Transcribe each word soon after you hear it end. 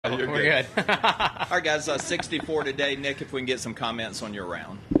No, you're we're good. good. All right, guys, 64 today. Nick, if we can get some comments on your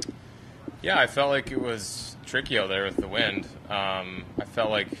round. Yeah, I felt like it was tricky out there with the wind. I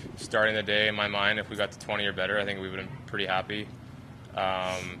felt like starting the day, in my mind, if we got to 20 or better, I think we would have been pretty happy.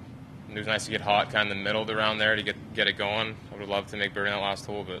 It was nice to get hot kind of in the middle of the round there to get it going. I would have loved to make birdie on that last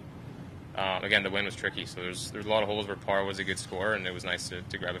hole, but again, the wind was tricky. So there's a lot of holes where par was a good score, and it was nice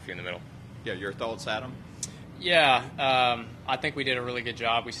to grab a few in the middle. Yeah, your thoughts, Adam? Yeah, I think we did a really good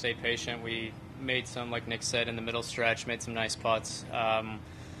job. We stayed patient. We made some, like Nick said, in the middle stretch, made some nice putts.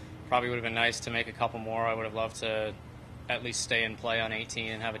 Probably would have been nice to make a couple more. I would have loved to at least stay and play on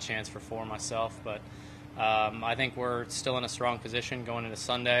 18 and have a chance for 4 myself, but I think we're still in a strong position going into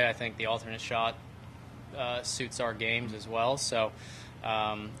Sunday. I think the alternate shot suits our games as well. So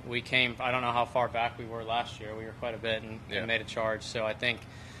we came, I don't know how far back we were last year. We were quite a bit and made a charge. So I think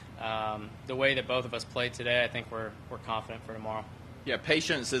the way that both of us played today, I think we're confident for tomorrow. Yeah,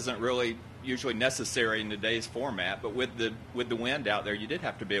 patience isn't really usually necessary in today's format, but with the wind out there, you did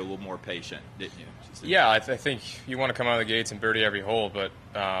have to be a little more patient, didn't you? Yeah, I think you want to come out of the gates and birdie every hole, but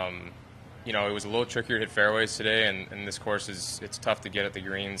you know, it was a little trickier to hit fairways today, and this course it's tough to get at the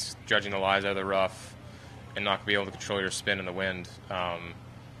greens, judging the lies out of the rough, and not be able to control your spin in the wind.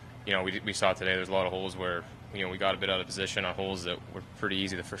 You know, we saw today there's a lot of holes where we got a bit out of position on holes that were pretty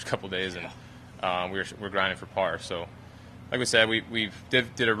easy the first couple of days, and we're grinding for par. So, like we said, we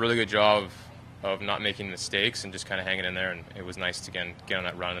did a really good job of not making mistakes and just kind of hanging in there, and it was nice to get on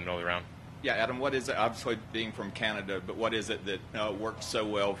that run in the middle of the round. Yeah, Adam, what is it, obviously being from Canada, but what is it that worked so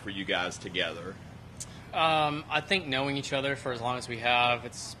well for you guys together? I think knowing each other for as long as we have,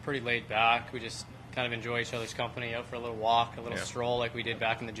 it's pretty laid back. We just kind of enjoy each other's company, out for a little walk, a little stroll like we did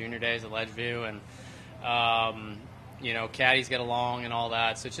back in the junior days at Ledgeview, and you know, caddies get along and all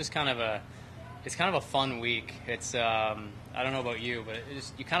that. So it's just kind of a fun week. It's I don't know about you, but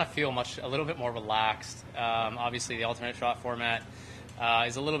you kind of feel a little bit more relaxed. Obviously, the alternate shot format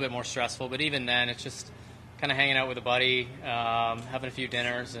is a little bit more stressful, but even then, it's just kind of hanging out with a buddy, having a few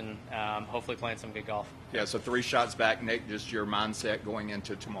dinners, and hopefully playing some good golf. Yeah, so 3 shots back, Nick, just your mindset going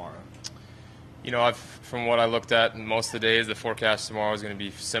into tomorrow. You know, from what I looked at most of the days, the forecast tomorrow is going to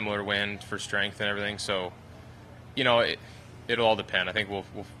be similar wind for strength and everything. So, you know, it'll all depend. I think we'll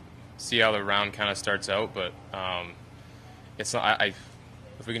see how the round kind of starts out, but it's not.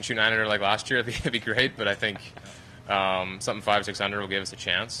 If we can shoot 9 under like last year, it'd be great. But I think something 5-6 under will give us a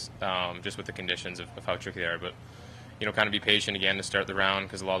chance, just with the conditions of how tricky they are. But you know, kind of be patient again to start the round,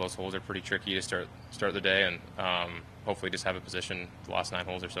 because a lot of those holes are pretty tricky to start the day, and hopefully just have a position the last 9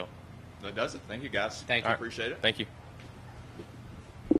 holes or so. That does it. Thank you, guys. Thank you. Appreciate it. Thank you.